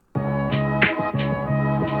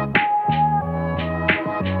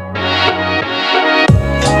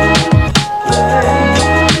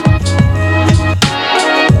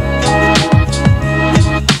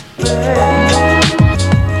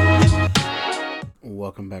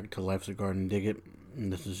welcome back to Life's a Garden Dig It.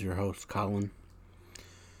 And this is your host, Colin.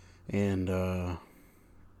 And,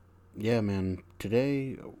 yeah, man,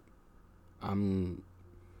 today I'm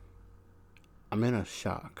in a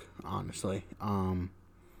shock, honestly.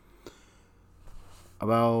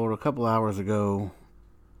 About a couple hours ago,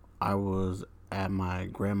 I was at my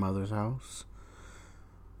grandmother's house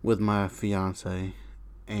with my fiance,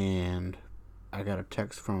 and I got a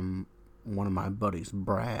text from one of my buddies,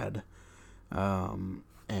 Brad.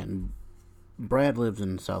 And Brad lives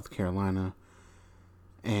in South Carolina,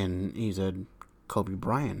 and he said Kobe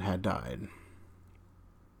Bryant had died.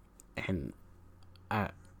 And I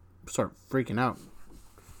start freaking out.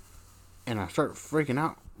 And I start freaking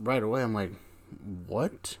out right away. I'm like,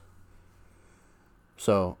 what?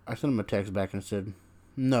 So I sent him a text back and said,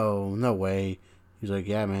 no way. He's like,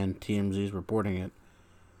 yeah, man, TMZ's reporting it.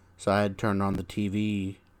 So I had turned on the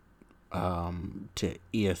TV to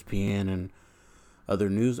ESPN and other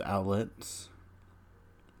news outlets,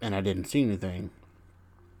 and I didn't see anything.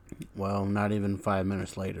 Well, not even 5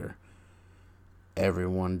 minutes later,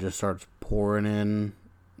 everyone just starts pouring in,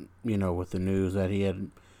 with the news that he had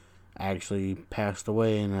actually passed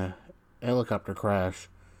away in a helicopter crash.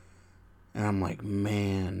 And I'm like,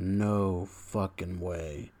 man, no fucking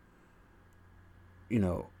way.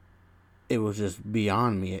 It was just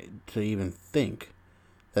beyond me to even think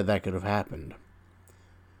that could have happened.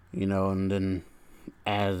 And then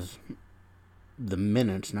as the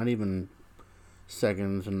minutes, not even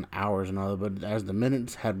seconds and hours and all that, but as the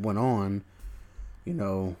minutes had went on,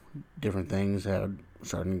 different things had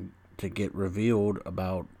started to get revealed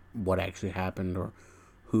about what actually happened or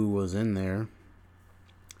who was in there,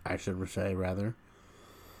 I should say, rather.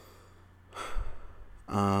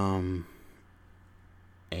 And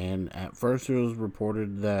at first it was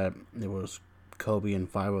reported that it was Kobe and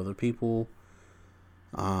 5 other people.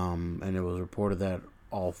 And it was reported that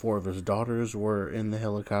all 4 of his daughters were in the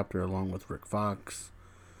helicopter along with Rick Fox.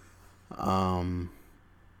 As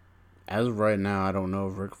of right now, I don't know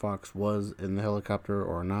if Rick Fox was in the helicopter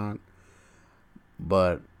or not.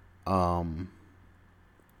 But I'm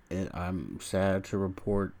sad to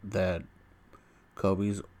report that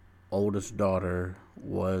Kobe's oldest daughter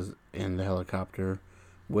was in the helicopter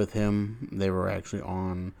with him. They were actually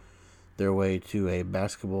on their way to a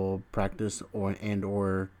basketball practice or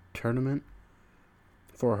tournament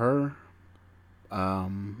for her.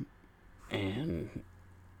 And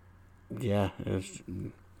yeah, it's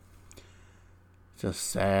a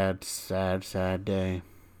sad day.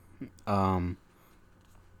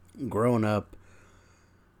 Growing up,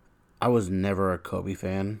 I was never a Kobe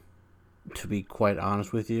fan, to be quite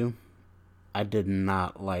honest with you. I did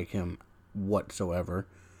not like him whatsoever.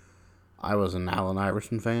 I was an Allen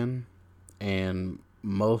Iverson fan, and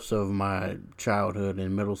most of my childhood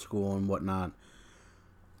in middle school and whatnot,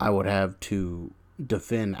 I would have to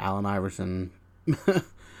defend Allen Iverson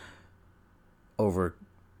over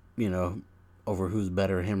who's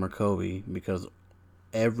better, him or Kobe, because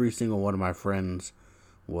every single one of my friends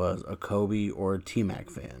was a Kobe or a T-Mac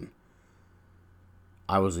fan.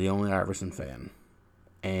 I was the only Iverson fan.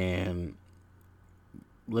 And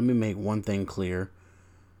let me make one thing clear.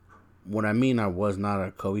 When I mean I was not a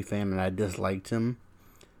Kobe fan and I disliked him,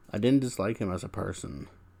 I didn't dislike him as a person.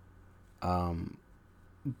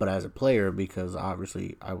 But as a player, because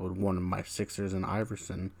obviously I would want my Sixers and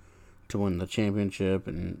Iverson to win the championship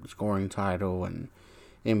and scoring title and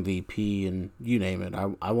MVP and you name it.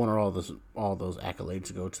 I wanted all those accolades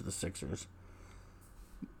to go to the Sixers.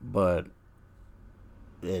 But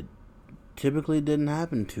it typically didn't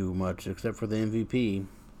happen too much except for the MVP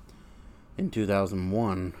in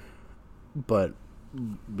 2001. But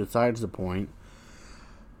besides the point,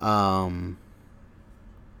 yeah,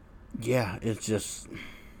 it's just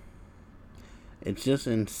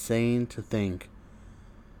insane to think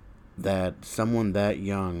that someone that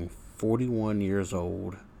young, 41 years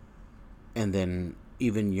old, and then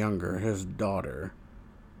even younger, his daughter,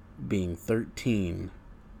 being 13,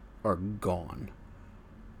 are gone.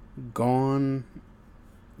 Gone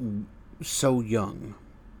so young.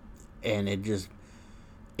 And it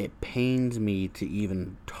pains me to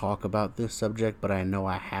even talk about this subject, but I know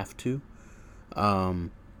I have to.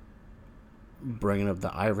 Bringing up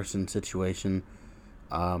the Iverson situation,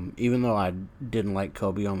 even though I didn't like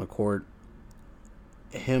Kobe on the court,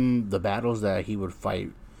 the battles that he would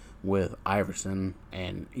fight with Iverson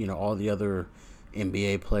and all the other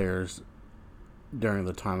NBA players during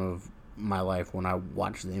the time of my life when I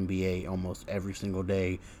watched the NBA almost every single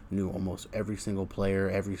day, knew almost every single player,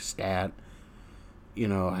 every stat.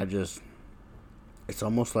 It's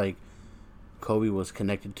almost like Kobe was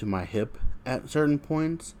connected to my hip at certain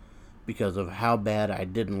points, because of how bad I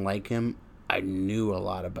didn't like him, I knew a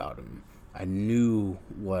lot about him. I knew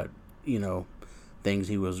what, you know, things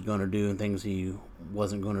he was going to do and things he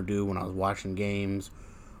wasn't going to do when I was watching games,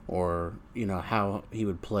 or, you know, how he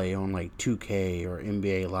would play on like 2K or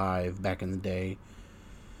NBA Live back in the day.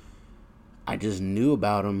 I just knew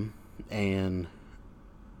about him, and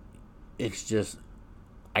it's just,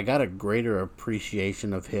 I got a greater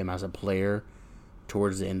appreciation of him as a player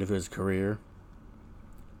towards the end of his career.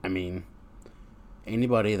 I mean,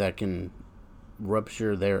 anybody that can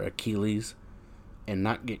rupture their Achilles and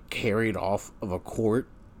not get carried off of a court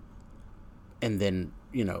and then,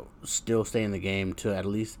 you know, still stay in the game to at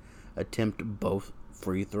least attempt both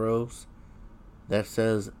free throws, that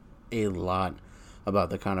says a lot about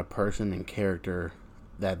the kind of person and character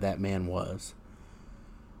that man was.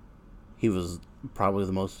 He was probably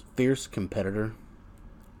the most fierce competitor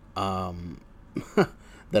that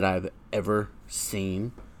I've ever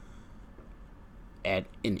seen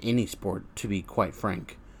in any sport, to be quite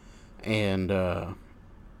frank. And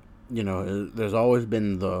you know, there's always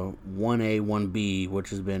been the 1A, 1B,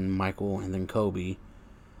 which has been Michael and then Kobe,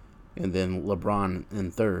 and then LeBron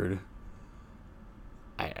in third.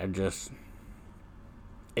 I just,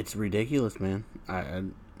 it's ridiculous, man.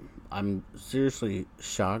 I'm seriously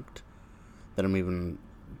shocked that I'm even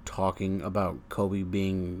talking about Kobe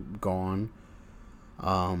being gone.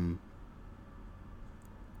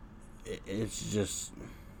 It's just,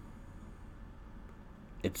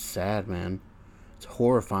 it's sad, man. It's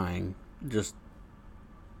horrifying. Just,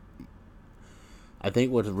 I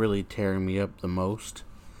think what's really tearing me up the most,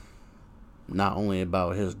 not only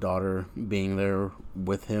about his daughter being there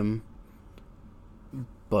with him,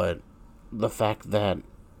 but the fact that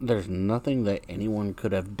there's nothing that anyone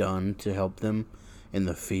could have done to help them, and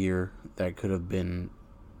the fear that could have been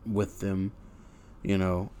with them. You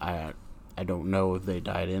know, I don't know if they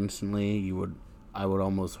died instantly. I would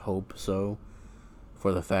almost hope so,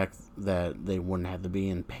 for the fact that they wouldn't have to be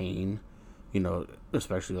in pain. You know,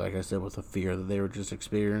 especially like I said, with the fear that they were just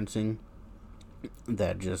experiencing.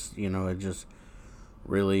 That just, you know, it just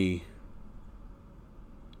really,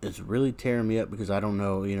 it's really tearing me up, because I don't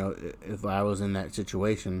know, you know, if I was in that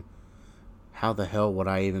situation, how the hell would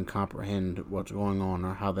I even comprehend what's going on,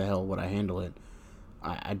 or how the hell would I handle it?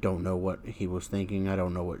 I don't know what he was thinking. I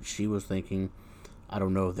don't know what she was thinking. I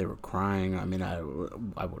don't know if they were crying. I mean, I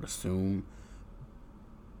would assume.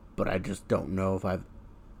 But I just don't know if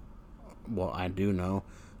well, I do know.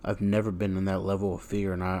 I've never been in that level of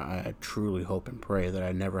fear, and I truly hope and pray that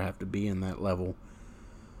I never have to be in that level.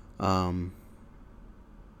 I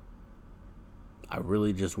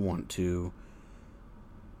really just want to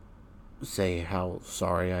say how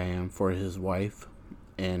sorry I am for his wife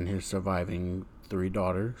and his surviving 3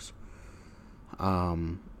 daughters.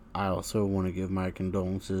 I also want to give my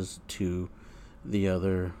condolences to the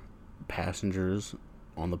other passengers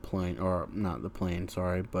on the plane, or not the plane,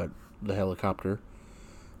 sorry, but the helicopter.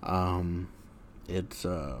 It's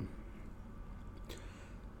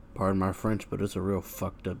pardon my French, but it's a real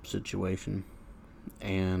fucked up situation.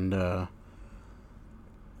 And I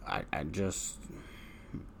just,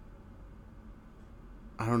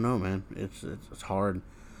 I don't know, man. It's hard.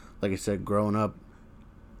 Like I said, growing up,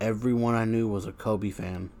 everyone I knew was a Kobe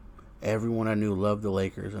fan. Everyone I knew loved the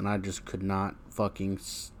Lakers, and I just could not fucking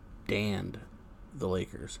stand the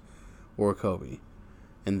Lakers or Kobe.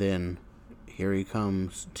 And then here he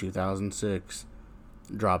comes, 2006,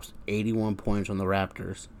 drops 81 points on the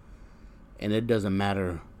Raptors, and it doesn't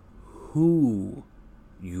matter who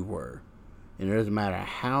you were, and it doesn't matter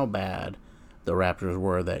how bad the Raptors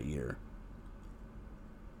were that year.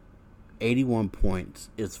 81 points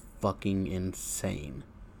is fucking insane.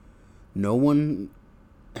 No one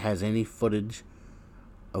has any footage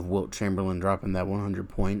of Wilt Chamberlain dropping that 100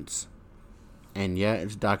 points. And yeah,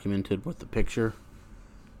 it's documented with the picture,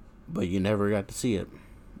 but you never got to see it.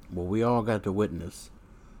 Well, we all got to witness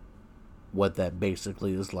what that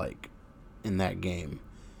basically is like in that game.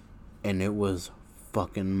 And it was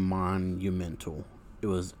fucking monumental. It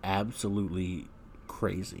was absolutely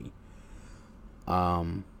crazy.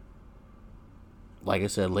 Like I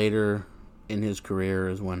said, later in his career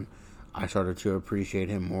is when I started to appreciate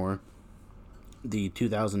him more. The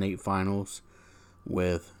 2008 finals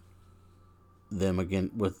with them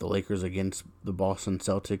again, with the Lakers against the Boston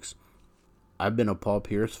Celtics. I've been a Paul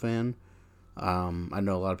Pierce fan. I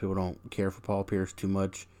know a lot of people don't care for Paul Pierce too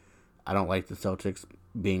much. I don't like the Celtics,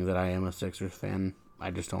 being that I am a Sixers fan.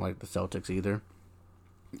 I just don't like the Celtics either.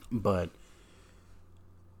 But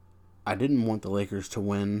I didn't want the Lakers to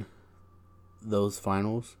win those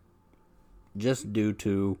finals, just due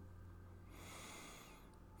to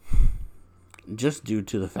just due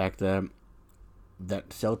to the fact that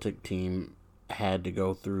that Celtic team had to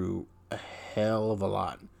go through a hell of a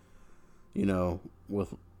lot,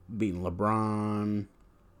 with beating LeBron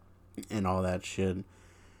and all that shit.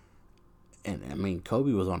 And I mean,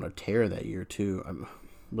 Kobe was on a tear that year too.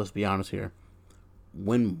 Let's be honest here.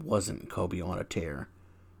 When wasn't Kobe on a tear?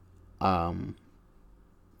 But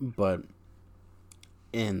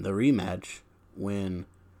in the rematch, when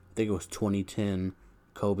I think it was 2010,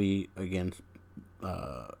 Kobe against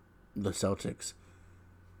the Celtics,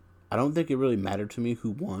 I don't think it really mattered to me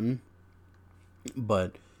who won,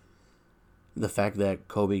 but the fact that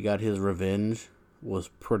Kobe got his revenge was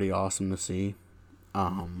pretty awesome to see.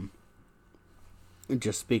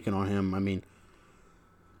 Just speaking on him, I mean,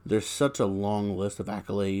 there's such a long list of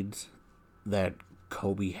accolades that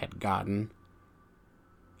Kobe had gotten.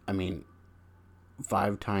 I mean,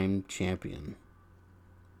 5-time champion,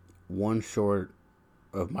 one short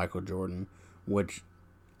of Michael Jordan, which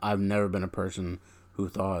I've never been a person who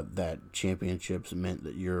thought that championships meant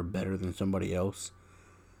that you're better than somebody else.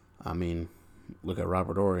 I mean, look at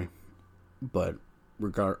Robert Horry. But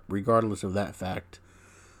regardless of that fact,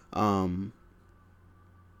 I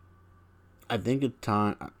think it's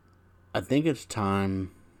time. I think it's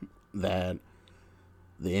time that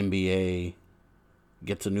the NBA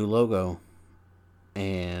gets a new logo,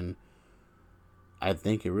 and I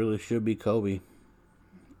think it really should be Kobe.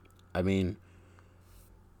 I mean,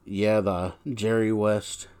 yeah, the Jerry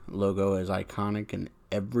West logo is iconic, and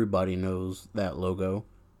everybody knows that logo,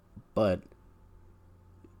 but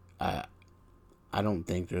I don't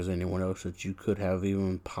think there's anyone else that you could have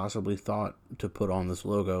even possibly thought to put on this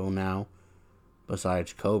logo now,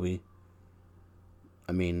 besides Kobe.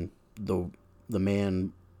 I mean, the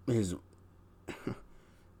man, his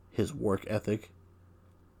work ethic,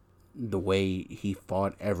 the way he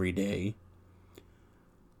fought every day,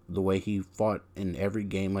 the way he fought in every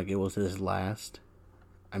game like it was his last.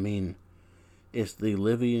 I mean, it's the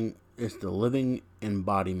living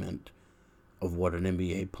embodiment of what an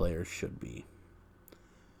NBA player should be.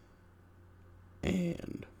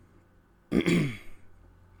 And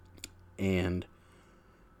and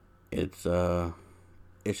it's a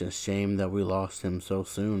shame that we lost him so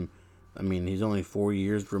soon. I mean, he's only 4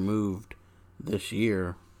 years removed this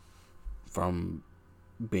year from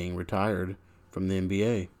being retired from the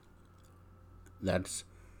NBA. That's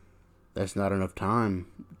not enough time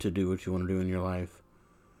to do what you want to do in your life.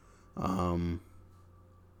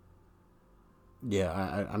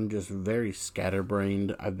 Yeah, I'm just very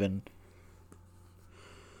scatterbrained. I've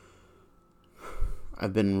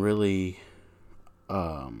been really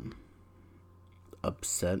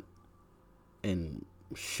upset and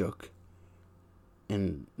shook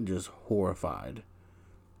and just horrified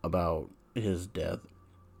about his death,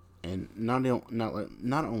 and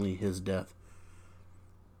not only his death,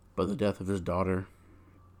 but the death of his daughter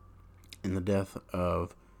and the death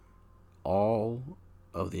of all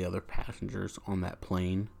of the other passengers on that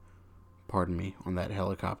plane. Pardon me, on that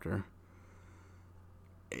helicopter.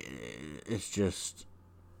 It's just,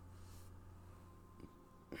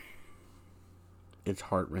 it's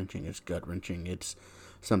heart-wrenching, it's gut-wrenching, it's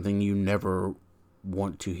something you never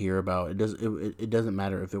want to hear about. It doesn't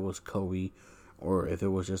matter if it was Kobe or if it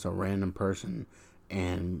was just a random person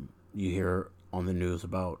and you hear on the news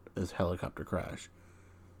about his helicopter crash.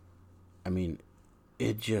 I mean,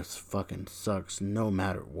 it just fucking sucks no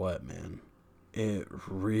matter what, man. It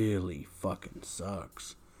really fucking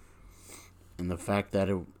sucks. And the fact that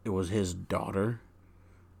it was his daughter,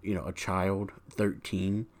 a child,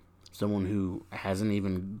 13, someone who hasn't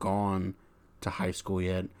even gone to high school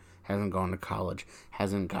yet, hasn't gone to college,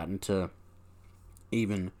 hasn't gotten to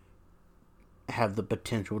even have the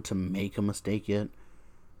potential to make a mistake yet.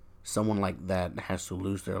 Someone like that has to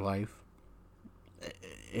lose their life.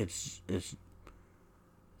 It's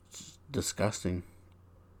disgusting.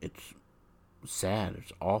 It's sad.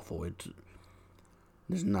 It's awful.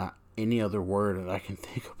 There's not any other word that I can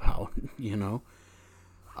think about,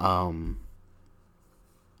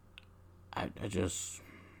 I just,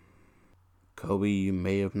 Kobe, you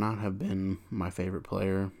may have not have been my favorite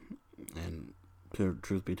player, and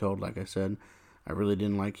truth be told, like I said, I really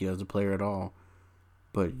didn't like you as a player at all,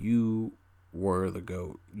 but you were the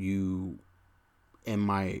GOAT. You, in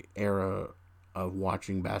my era of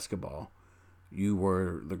watching basketball, you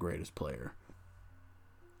were the greatest player.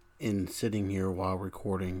 In sitting here while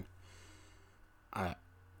recording, I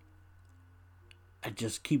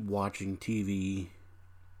just keep watching TV,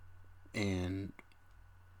 and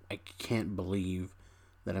I can't believe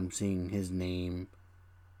that I'm seeing his name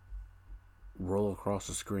roll across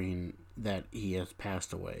the screen that he has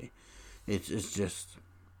passed away. It's just,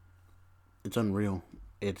 it's unreal.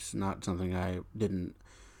 It's not something I didn't.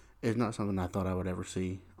 It's not something I thought I would ever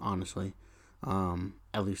see. Honestly,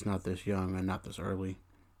 at least not this young and not this early.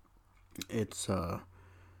 It's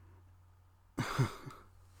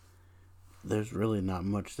there's really not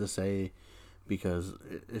much to say because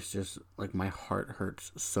it's just like my heart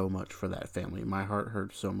hurts so much for that family. My heart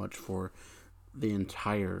hurts so much for the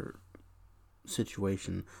entire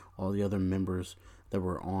situation, all the other members that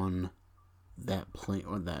were on that plane,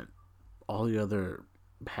 or that all the other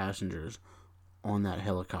passengers on that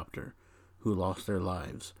helicopter who lost their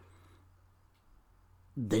lives.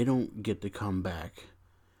 They don't get to come back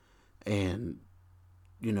and,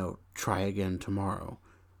 try again tomorrow.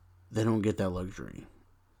 They don't get that luxury.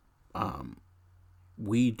 Um,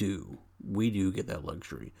 we do. We do get that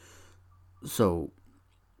luxury. So,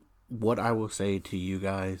 what I will say to you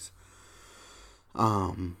guys,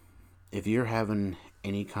 if you're having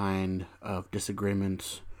any kind of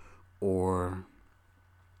disagreements or,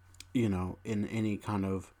 in any kind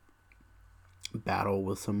of battle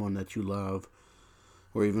with someone that you love,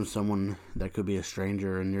 or even someone that could be a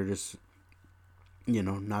stranger, and you're just,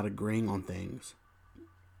 not agreeing on things,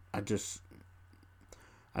 I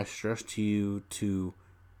stress to you to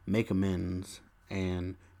make amends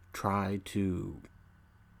and try to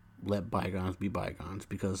let bygones be bygones,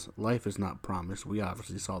 because life is not promised. We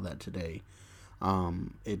obviously saw that today.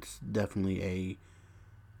 It's definitely a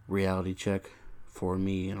reality check for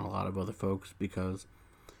me and a lot of other folks, because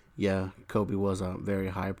yeah, Kobe was a very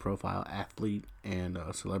high profile athlete and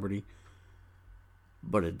a celebrity,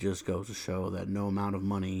 but it just goes to show that no amount of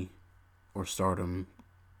money or stardom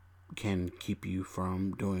can keep you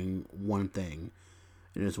from doing one thing.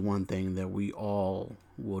 And it's one thing that we all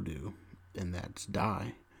will do, and that's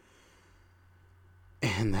die.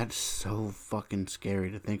 And that's so fucking scary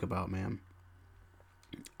to think about, man.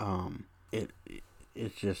 It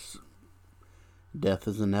it's just, death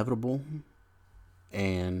is inevitable,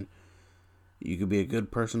 and you could be a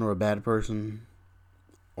good person or a bad person,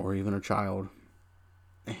 or even a child,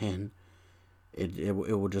 and it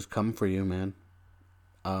will just come for you, man.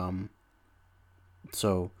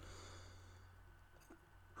 So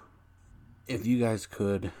if you guys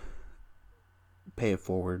could pay it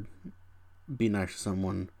forward, be nice to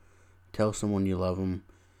someone, tell someone you love them,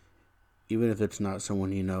 even if it's not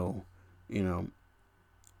someone you know,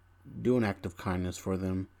 do an act of kindness for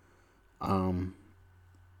them.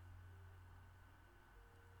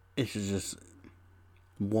 It's just,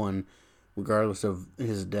 one, regardless of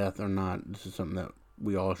his death or not, this is something that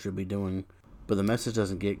we all should be doing. But the message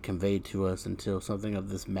doesn't get conveyed to us until something of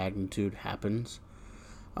this magnitude happens.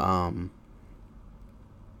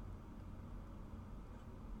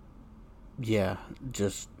 Yeah,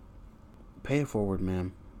 just pay it forward,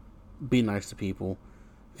 man. Be nice to people.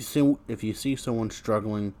 If you see someone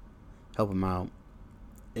struggling, help them out.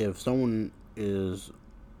 If someone is,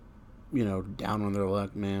 down on their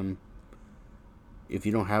luck, man, if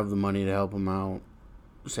you don't have the money to help them out,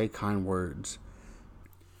 say kind words.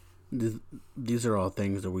 These are all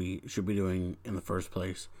things that we should be doing in the first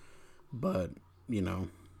place. But,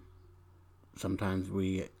 sometimes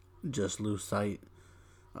we just lose sight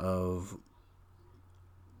of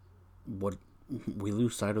what we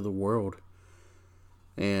lose sight of the world.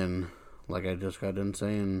 And like I just got done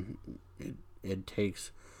saying, it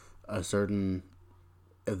takes a certain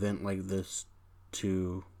event like this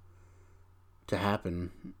to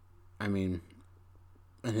happen. I mean,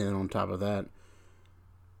 and then on top of that,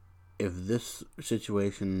 if this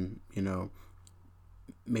situation,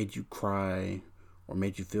 made you cry or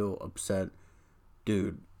made you feel upset,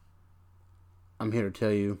 dude, I'm here to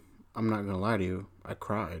tell you, I'm not gonna lie to you, I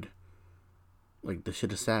cried. Like, the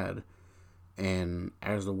shit is sad. And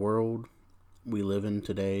as the world we live in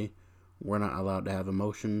today, we're not allowed to have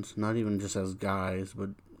emotions, not even just as guys, but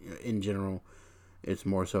in general. It's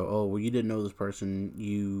more so, oh, well, you didn't know this person,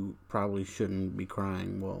 you probably shouldn't be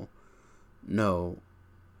crying. Well, no,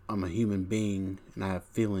 I'm a human being, and I have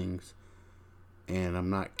feelings, and I'm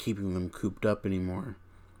not keeping them cooped up anymore.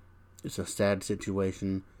 It's a sad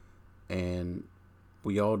situation, and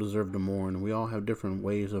we all deserve to mourn. We all have different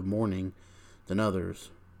ways of mourning than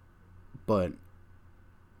others. But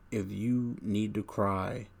if you need to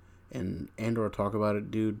cry and or talk about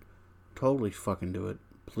it, dude, totally fucking do it,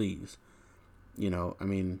 please.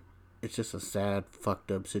 It's just a sad,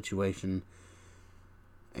 fucked up situation,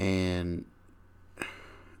 and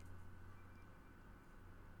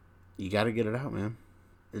you gotta get it out, man.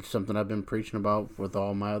 It's something I've been preaching about with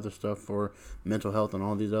all my other stuff for mental health and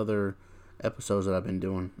all these other episodes that I've been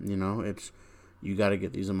doing. It's, you gotta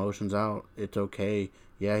get these emotions out. It's okay.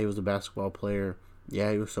 Yeah, he was a basketball player.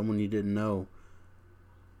 Yeah, he was someone you didn't know.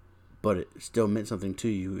 but it still meant something to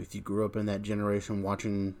you. If you grew up in that generation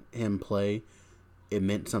watching him play, it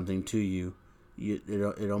meant something to you.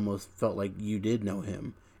 It almost felt like you did know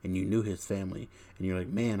him and you knew his family, and you're like,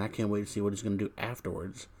 man, I can't wait to see what he's going to do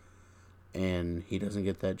afterwards. And he doesn't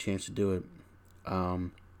get that chance to do it.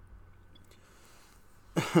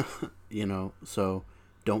 So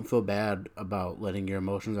don't feel bad about letting your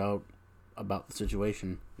emotions out about the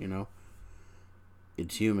situation.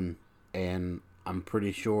 It's human, and I'm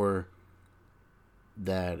pretty sure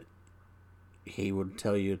that he would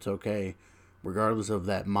tell you it's okay, regardless of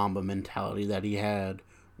that Mamba mentality that he had,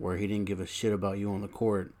 where he didn't give a shit about you on the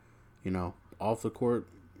court. Off the court,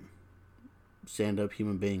 stand-up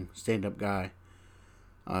human being, stand-up guy.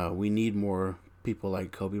 We need more people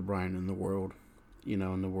like Kobe Bryant in the world, in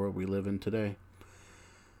the world we live in today.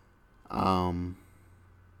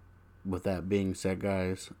 With that being said,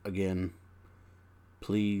 guys, again,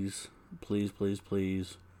 please, please, please,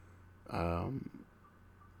 please,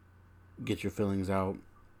 get your feelings out.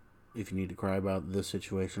 If you need to cry about this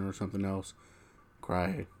situation or something else,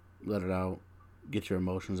 cry, let it out, get your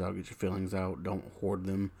emotions out, get your feelings out, don't hoard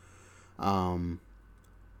them.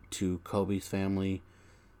 To Kobe's family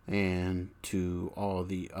and to all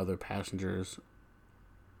the other passengers'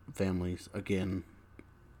 families, again,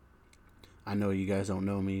 I know you guys don't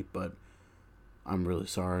know me, but I'm really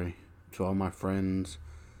sorry. To all my friends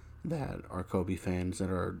that are Kobe fans that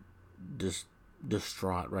are just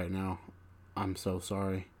distraught right now, I'm so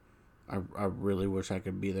sorry. I really wish I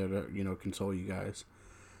could be there to, console you guys.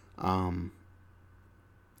 I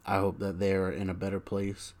hope that they're in a better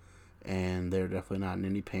place and they're definitely not in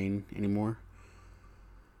any pain anymore.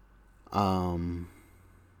 And,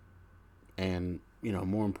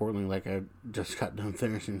 more importantly, like I just got done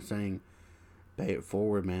finishing saying, pay it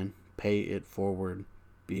forward, man. Pay it forward.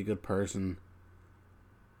 Be a good person.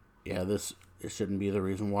 Yeah, it shouldn't be the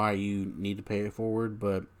reason why you need to pay it forward,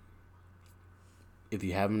 but if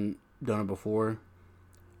you haven't done it before,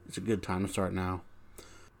 it's a good time to start now.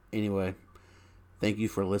 Anyway, thank you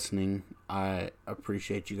for listening. I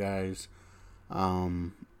appreciate you guys.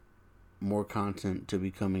 More content to be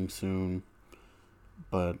coming soon,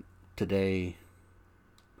 but today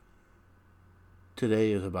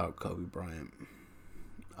is about Kobe Bryant.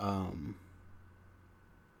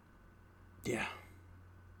 Yeah.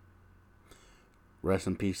 Rest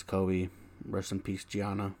in peace, Kobe. Rest in peace,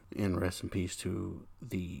 Gianna. And rest in peace to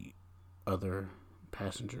the other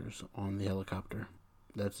passengers on the helicopter.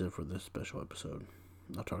 That's it for this special episode.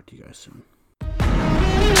 I'll talk to you guys soon.